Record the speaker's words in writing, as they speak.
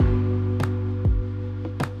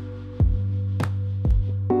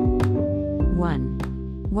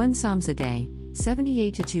1 Psalms a day,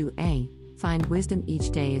 78 to 2a. Find wisdom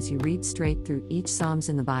each day as you read straight through each Psalms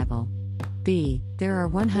in the Bible. B. There are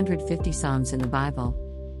 150 Psalms in the Bible.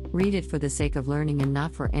 Read it for the sake of learning and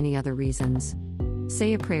not for any other reasons.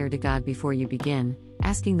 Say a prayer to God before you begin,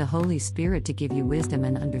 asking the Holy Spirit to give you wisdom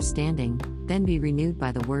and understanding, then be renewed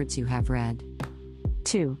by the words you have read.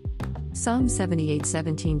 2. Psalm 78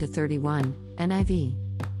 17 to 31, NIV.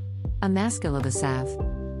 A maskil of Asaph.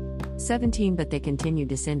 17 But they continued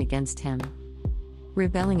to sin against him,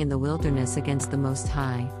 rebelling in the wilderness against the Most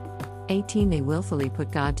High. 18 They willfully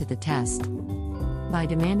put God to the test by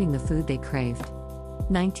demanding the food they craved.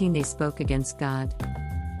 19 They spoke against God.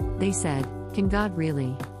 They said, "Can God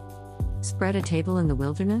really spread a table in the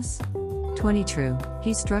wilderness?" 20 True,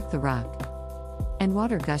 he struck the rock, and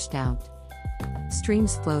water gushed out.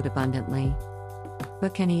 Streams flowed abundantly.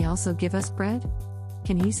 But can he also give us bread?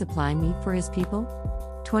 Can he supply meat for his people?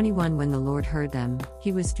 21 When the Lord heard them,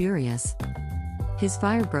 he was furious. His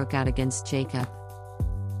fire broke out against Jacob,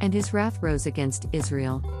 and his wrath rose against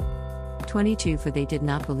Israel. 22 For they did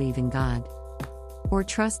not believe in God, or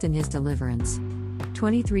trust in his deliverance.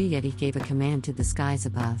 23 Yet he gave a command to the skies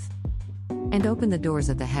above, and opened the doors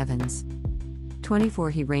of the heavens.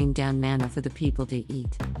 24 He rained down manna for the people to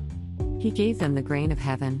eat. He gave them the grain of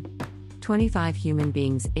heaven. 25 Human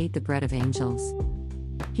beings ate the bread of angels.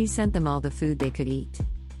 He sent them all the food they could eat.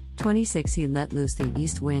 26 He let loose the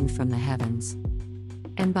east wind from the heavens,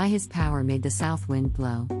 and by his power made the south wind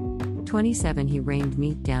blow. 27 He rained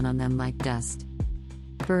meat down on them like dust,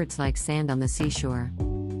 birds like sand on the seashore.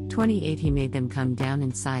 28 He made them come down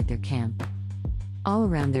inside their camp, all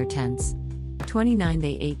around their tents. 29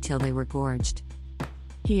 They ate till they were gorged.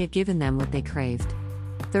 He had given them what they craved.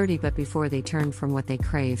 30 But before they turned from what they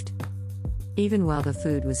craved, even while the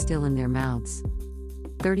food was still in their mouths,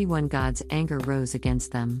 31 God's anger rose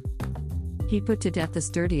against them. He put to death the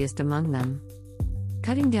sturdiest among them,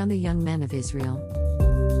 cutting down the young men of Israel.